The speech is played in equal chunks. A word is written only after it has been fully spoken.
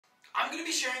I'm going to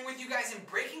be sharing with you guys and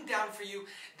breaking down for you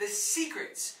the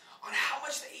secrets on how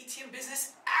much the ATM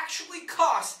business actually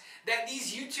costs that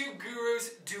these YouTube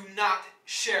gurus do not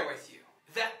share with you.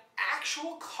 The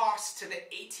actual cost to the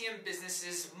ATM business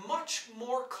is much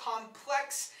more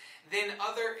complex than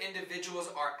other individuals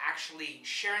are actually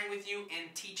sharing with you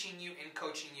and teaching you and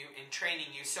coaching you and training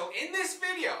you. So in this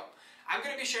video, I'm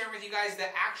going to be sharing with you guys the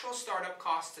actual startup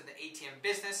cost to the ATM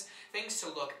business, things to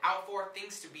look out for,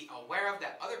 things to be aware of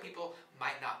that other people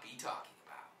might not be talking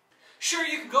about. Sure,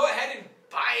 you can go ahead and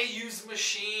buy a used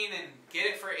machine and get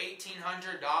it for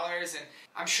 $1,800, and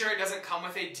I'm sure it doesn't come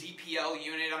with a DPL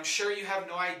unit. I'm sure you have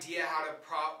no idea how to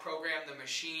program the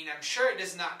machine. I'm sure it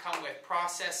does not come with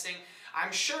processing.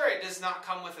 I'm sure it does not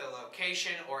come with a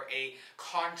location or a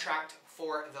contract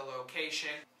for the location.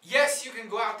 Yes, you can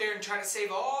go out there and try to save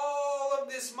all of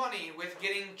this money with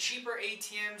getting cheaper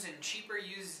ATMs and cheaper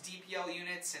used DPL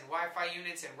units and Wi-Fi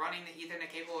units and running the Ethernet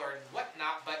cable or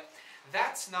whatnot, but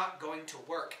that's not going to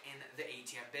work in the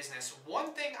ATM business.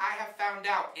 One thing I have found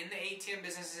out in the ATM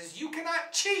business is you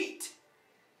cannot cheat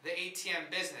the ATM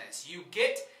business. You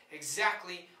get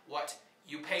exactly what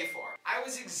you pay for. I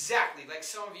was exactly like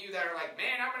some of you that are like,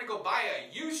 man, I'm going to go buy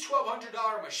a used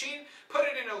 $1,200 machine, put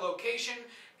it in a location,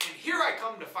 and here I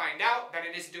come to find out that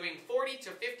it is doing 40 to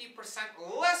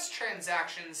 50% less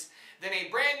transactions than a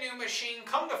brand new machine.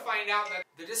 Come to find out that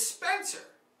the dispenser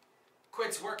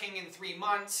quits working in 3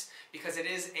 months because it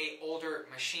is an older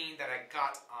machine that I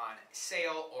got on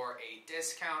sale or a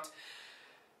discount.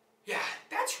 Yeah,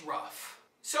 that's rough.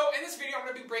 So in this video, I'm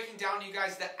going to be breaking down to you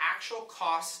guys the actual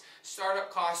costs,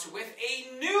 startup costs with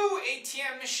a new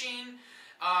ATM machine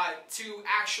to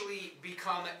actually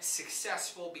become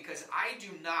successful, because I do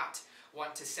not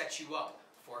want to set you up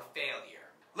for failure.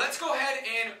 Let's go ahead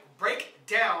and break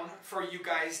down for you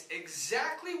guys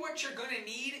exactly what you're going to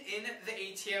need in the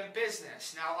ATM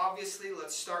business. Now, obviously,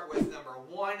 let's start with number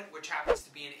one, which happens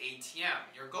to be an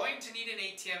ATM. You're going to need an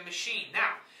ATM machine.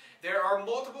 Now, there are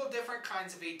multiple different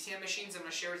kinds of ATM machines. I'm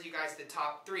going to share with you guys the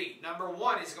top three. Number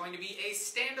one is going to be a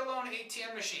standalone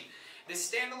ATM machine.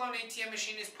 This standalone ATM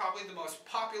machine is probably the most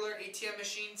popular ATM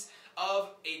machines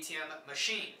of ATM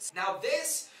machines. Now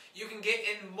this you can get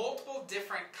in multiple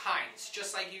different kinds,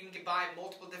 just like you can buy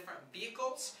multiple different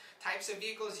vehicles, types of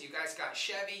vehicles. You guys got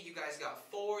Chevy, you guys got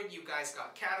Ford, you guys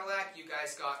got Cadillac, you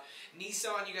guys got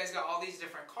Nissan, you guys got all these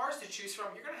different cars to choose from.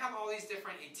 You're going to have all these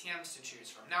different ATMs to choose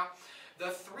from. Now, the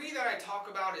three that I talk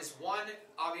about is one,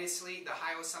 obviously, the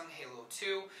Hyosung Halo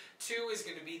 2. Two is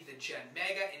going to be the Gen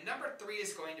Mega. And number three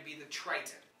is going to be the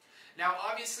Triton. Now,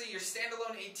 obviously, your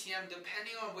standalone ATM,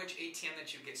 depending on which ATM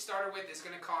that you get started with, is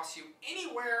going to cost you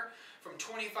anywhere from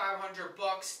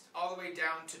 $2,500 all the way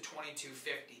down to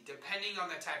 $2,250, depending on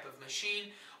the type of machine,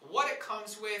 what it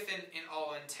comes with, and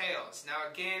all entails.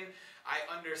 Now, again, I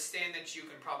understand that you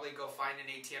can probably go find an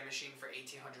ATM machine for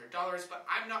 $1,800, but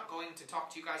I'm not going to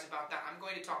talk to you guys about that. I'm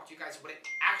going to talk to you guys what it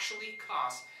actually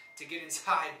costs to get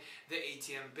inside the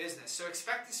ATM business. So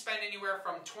expect to spend anywhere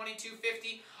from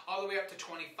 $2,250 all the way up to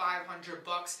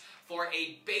 $2,500 for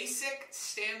a basic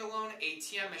standalone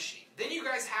ATM machine. Then you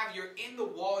guys have your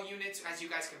in-the-wall units. As you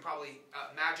guys can probably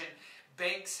imagine,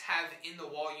 banks have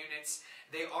in-the-wall units.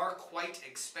 They are quite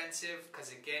expensive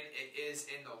because, again, it is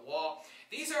in the wall.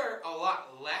 These are a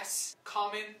lot less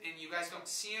common, and you guys don't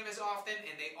see them as often,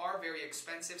 and they are very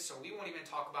expensive, so we won't even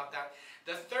talk about that.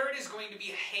 The third is going to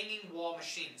be hanging wall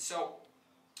machines. So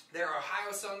there are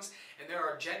Hyosungs and there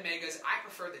are Gen Megas. I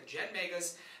prefer the Gen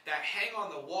Megas that hang on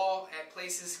the wall at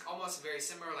places almost very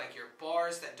similar, like your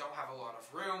bars that don't have a lot of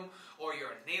room, or your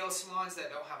nail salons that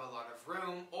don't have a lot of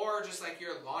room, or just like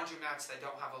your laundromats that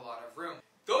don't have a lot of room.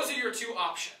 Those are your two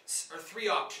options, or three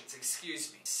options,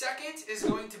 excuse me. Second is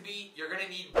going to be, you're going to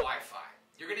need Wi-Fi.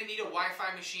 You're going to need a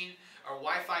Wi-Fi machine, or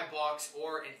Wi-Fi box,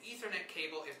 or an Ethernet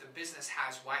cable if the business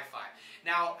has Wi-Fi.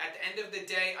 Now, at the end of the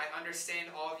day, I understand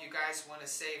all of you guys want to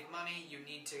save money. You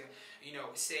need to,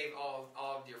 save all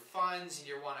of your funds, and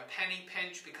you want a penny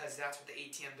pinch because that's what the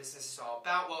ATM business is all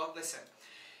about. Well, listen.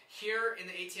 Here in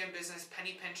the ATM business,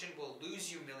 penny pinching will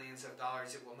lose you millions of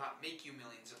dollars. It will not make you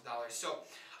millions of dollars. So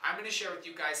I'm going to share with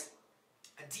you guys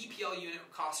a DPL unit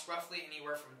costs roughly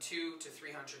anywhere from $200 to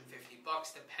 $350,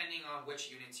 depending on which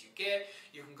units you get.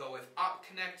 You can go with Op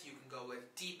Connect, you can go with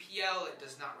DPL. It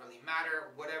does not really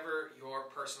matter, whatever your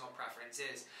personal preference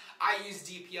is. I use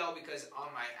DPL because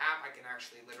on my app I can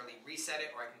actually literally reset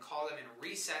it, or I can call them and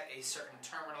reset a certain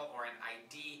terminal or an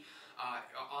ID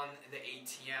on the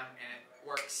ATM, and it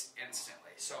works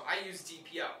instantly. So I use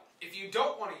DPL. If you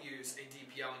don't want to use a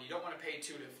DPL and you don't want to pay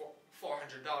 $200 to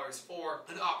 $400 for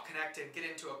an Op Connect and get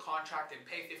into a contract and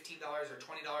pay $15 or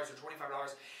 $20 or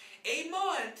 $25 a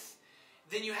month,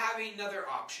 then you have another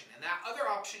option, and that other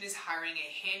option is hiring a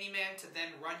handyman to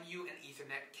then run you an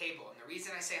Ethernet cable. And the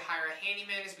reason I say hire a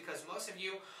handyman is because most of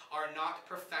you are not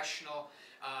professional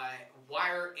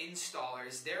wire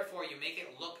installers. Therefore, you make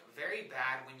it look very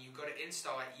bad when you go to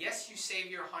install it. Yes, you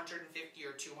save your $150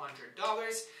 or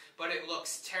 $200, but it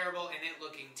looks terrible, and it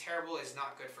looking terrible is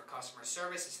not good for customer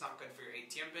service, it's not good for your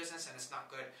ATM business, and it's not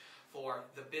good for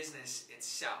the business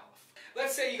itself.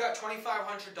 Let's say you got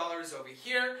 $2,500 over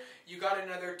here, you got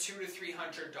another $200 to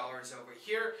 $300 over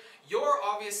here. You're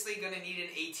obviously going to need an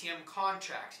ATM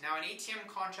contract. Now, an ATM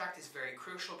contract is very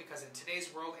crucial because in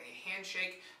today's world, a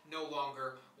handshake no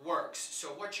longer works. So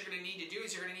what you're going to need to do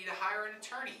is you're going to need to hire an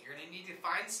attorney. You're going to need to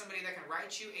find somebody that can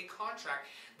write you a contract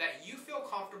that you feel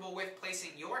comfortable with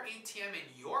placing your ATM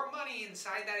and your money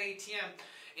inside that ATM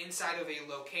inside of a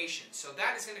location. So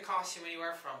that is going to cost you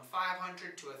anywhere from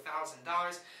 $500 to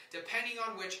 $1,000 depending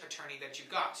on which attorney that you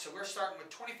got. So we're starting with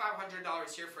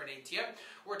 $2,500 here for an ATM.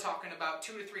 We're talking about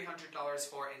 $200 to $300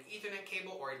 for an Ethernet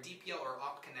cable or a DPL or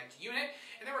Op Connect unit,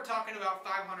 and then we're talking about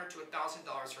 $500 to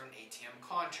 $1,000 for an ATM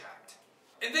contract.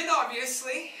 And then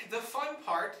obviously, the fun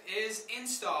part is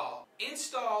install.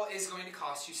 Install is going to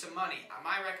cost you some money.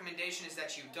 My recommendation is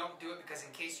that you don't do it because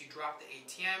in case you drop the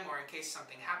ATM or in case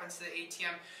something happens to the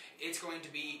ATM, it's going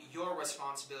to be your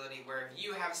responsibility, where if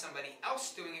you have somebody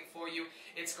else doing it for you,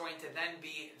 it's going to then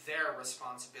be their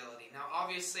responsibility. Now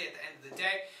obviously at the end of the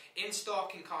day, install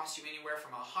can cost you anywhere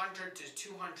from $100 to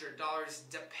 $200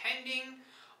 depending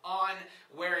on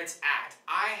where it's at.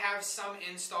 I have some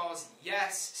installs,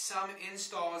 yes, some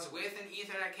installs with an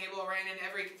Ethernet cable ran and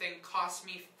everything cost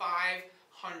me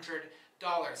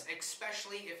 $500,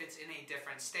 especially if it's in a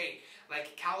different state.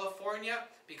 Like California,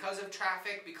 because of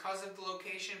traffic, because of the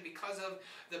location, because of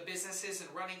the businesses and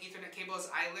running Ethernet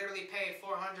cables, I literally pay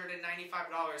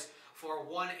 $495 for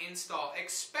one install,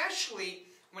 especially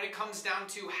when it comes down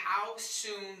to how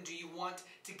soon do you want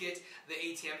to get the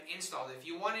ATM installed. If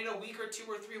you want it a week or 2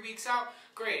 or 3 weeks out,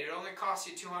 great, it only costs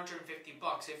you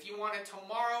 $250. If you want it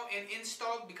tomorrow and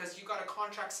installed because you got a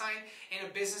contract signed and a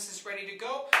business is ready to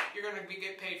go, you're going to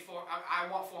get paid for, I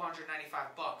want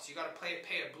 $495. You got to pay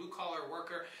a blue collar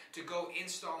worker to go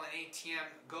install an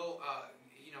ATM, go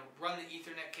run the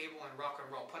Ethernet cable and rock and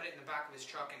roll, put it in the back of his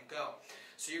truck and go.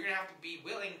 So you're going to have to be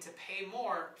willing to pay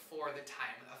more for the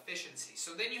time efficiency.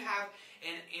 So then you have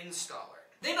an installer.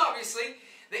 Then obviously,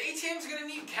 the ATM is going to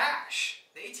need cash.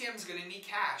 The ATM is going to need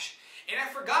cash. And I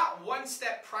forgot one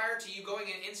step prior to you going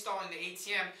and installing the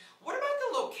ATM. What about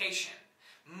the location?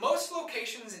 Most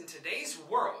locations in today's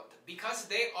world, because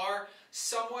they are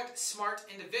somewhat smart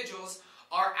individuals,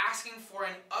 are asking for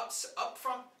an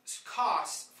upfront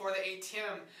cost for the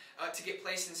ATM to get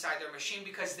placed inside their machine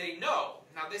because they know.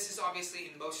 Now this is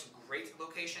obviously in most great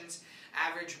locations.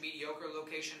 Average, mediocre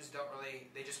locations don't really,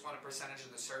 they just want a percentage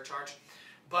of the surcharge.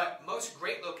 But most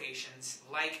great locations,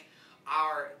 like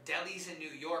our delis in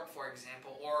New York, for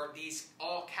example, or these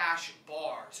all-cash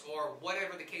bars, or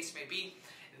whatever the case may be,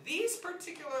 these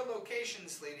particular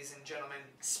locations, ladies and gentlemen,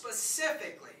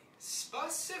 specifically,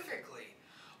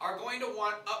 are going to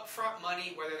want upfront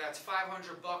money, whether that's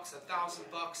 $500,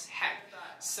 $1,000, heck.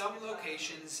 Some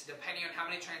locations, depending on how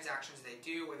many transactions they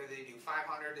do, whether they do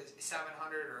 500,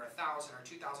 700, or 1,000 or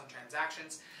 2,000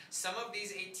 transactions, some of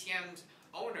these ATM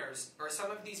owners, or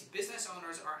some of these business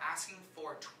owners are asking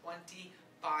for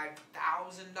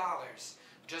 $25,000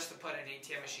 just to put an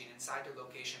ATM machine inside their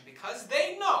location because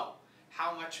they know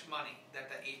how much money that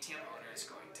the ATM owner is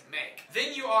going to make.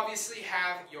 Then you obviously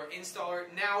have your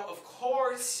installer. Now, of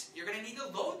course, you're going to need to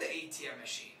load the ATM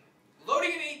machine.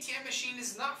 Loading an ATM machine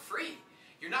is not free.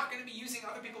 You're not going to be using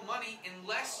other people's money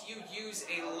unless you use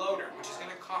a loader, which is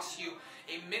going to cost you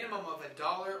a minimum of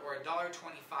 $1 or $1.25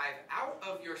 out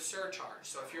of your surcharge.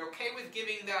 So if you're okay with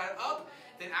giving that up,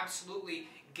 then absolutely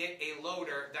get a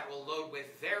loader that will load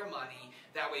with their money.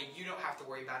 That way you don't have to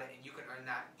worry about it and you can earn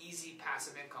that easy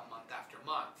passive income month after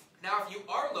month. Now if you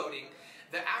are loading,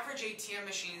 the average ATM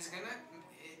machine is gonna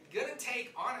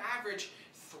take on average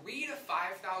 $3,000 to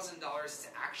 $5,000 to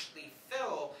actually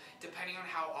fill, depending on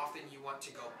how often you want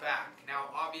to go back. Now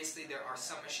obviously there are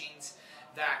some machines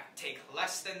that take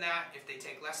less than that. If they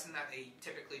take less than that, they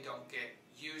typically don't get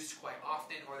used quite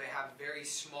often, or they have very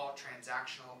small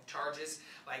transactional charges,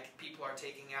 like people are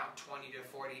taking out $20 to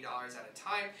 $40 at a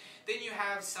time. Then you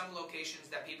have some locations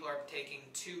that people are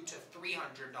taking $200 to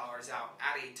 $300 out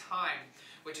at a time,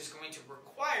 which is going to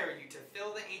require you to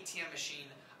fill the ATM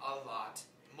machine a lot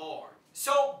more.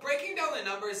 So breaking down the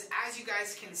numbers, as you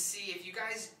guys can see, if you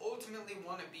guys ultimately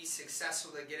want to be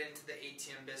successful to get into the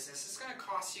ATM business, it's going to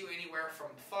cost you anywhere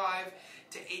from $5,000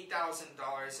 to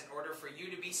 $8,000 in order for you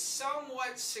to be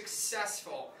somewhat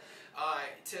successful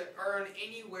to earn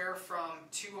anywhere from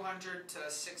 $200 to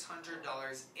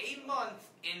 $600 a month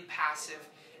in passive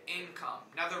income.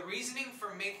 Now the reasoning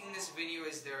for making this video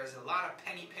is there is a lot of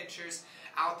penny pinchers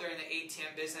out there in the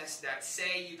ATM business that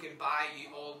say you can buy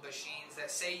old machines,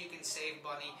 that say you can save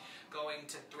money going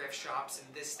to thrift shops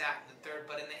and this, that, and the third.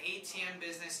 But in the ATM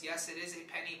business, yes, it is a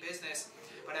penny business,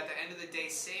 but at the end of the day,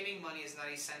 saving money is not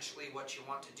essentially what you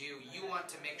want to do. You want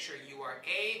to make sure you are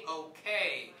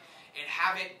A-okay and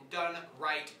have it done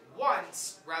right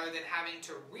once rather than having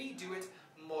to redo it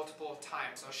multiple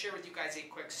times. I'll share with you guys a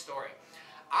quick story.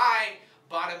 I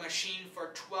bought a machine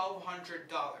for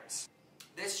 $1,200.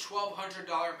 This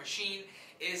 $1,200 machine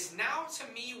is now to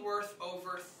me worth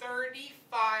over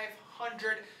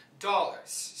 $3,500.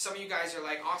 Some of you guys are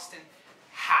like, Austin,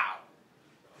 how?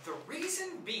 The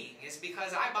reason being is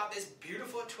because I bought this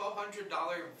beautiful $1,200,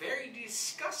 very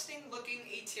disgusting looking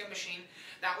ATM machine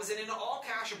that was in an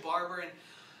all-cash barber. And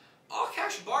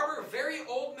all-cash barber, very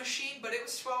old machine, but it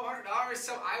was $1,200,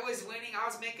 so I was winning. I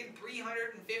was making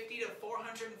 $350 to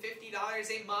 $450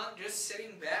 a month, just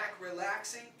sitting back,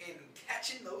 relaxing, and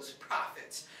catching those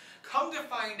profits. Come to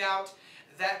find out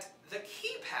that the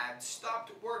keypad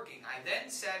stopped working. I then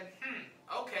said,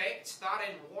 okay, it's not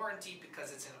in warranty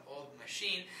because it's an old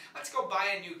machine. Let's go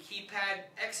buy a new keypad.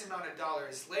 X amount of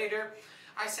dollars later,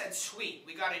 I said, sweet,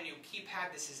 we got a new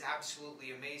keypad. This is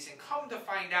absolutely amazing. Come to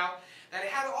find out that it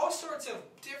had all sorts of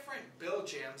different bill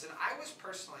jams, and I was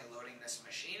personally loading this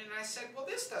machine, and I said, well,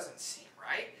 this doesn't seem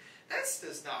right. This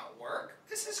does not work.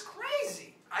 This is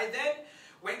crazy. I then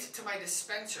went to my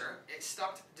dispenser. It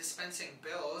stopped dispensing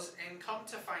bills, and come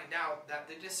to find out that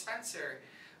the dispenser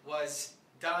was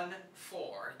done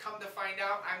for. Come to find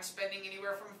out I'm spending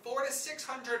anywhere from $400 to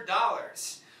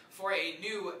 $600 for a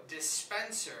new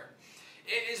dispenser.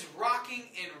 It is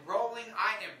rocking and rolling.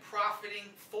 I am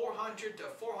profiting $400 to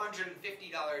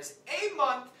 $450 a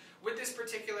month with this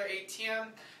particular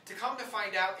ATM. To come to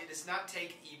find out, it does not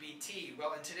take EBT.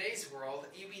 Well, in today's world,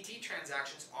 EBT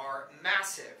transactions are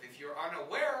massive. If you're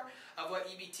unaware of what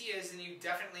EBT is, then you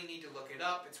definitely need to look it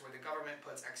up. It's where the government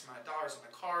puts X amount of dollars on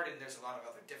the card, and there's a lot of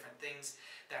other different things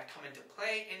that come into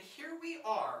play. And here we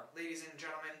are, ladies and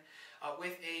gentlemen,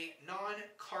 with a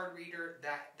non-card reader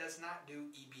that does not do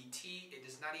EBT. It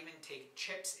does not even take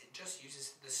chips. It just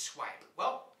uses the swipe.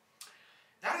 Well,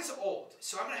 that is old,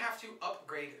 so I'm going to have to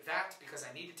upgrade that because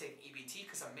I need to take EBT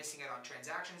because I'm missing it on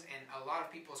transactions, and a lot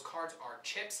of people's cards are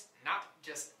chips, not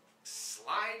just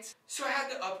slides. So I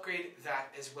had to upgrade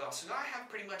that as well. So now I have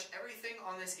pretty much everything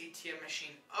on this ATM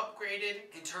machine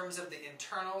upgraded in terms of the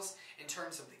internals, in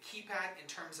terms of the keypad, in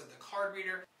terms of the card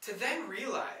reader, to then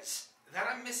realize that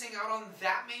I'm missing out on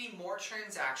that many more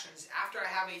transactions after I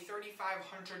have a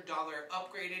 $3,500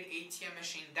 upgraded ATM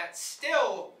machine that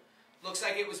still looks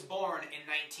like it was born in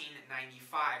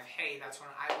 1995. Hey, that's when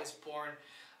I was born.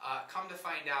 Come to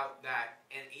find out that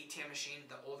an ATM machine,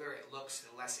 the older it looks,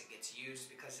 the less it gets used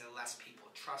because the less people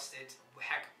trust it.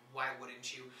 Heck, why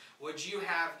wouldn't you? Would you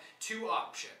have two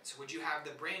options? Would you have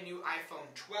the brand new iPhone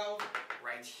 12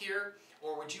 right here,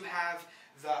 or would you have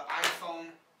the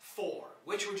iPhone 4?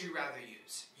 Which would you rather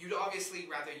use? You'd obviously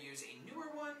rather use a newer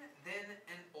one than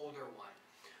an older one.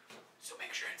 So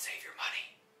make sure and save your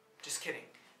money. Just kidding.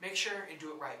 Make sure and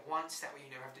do it right once, that way you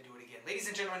never have to do it again. Ladies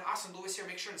and gentlemen, Awesome Lewis here.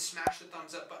 Make sure and smash the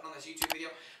thumbs up button on this YouTube video.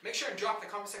 Make sure and drop the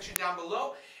comment section down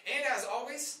below. And as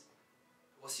always,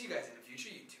 we'll see you guys in a future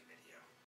YouTube video.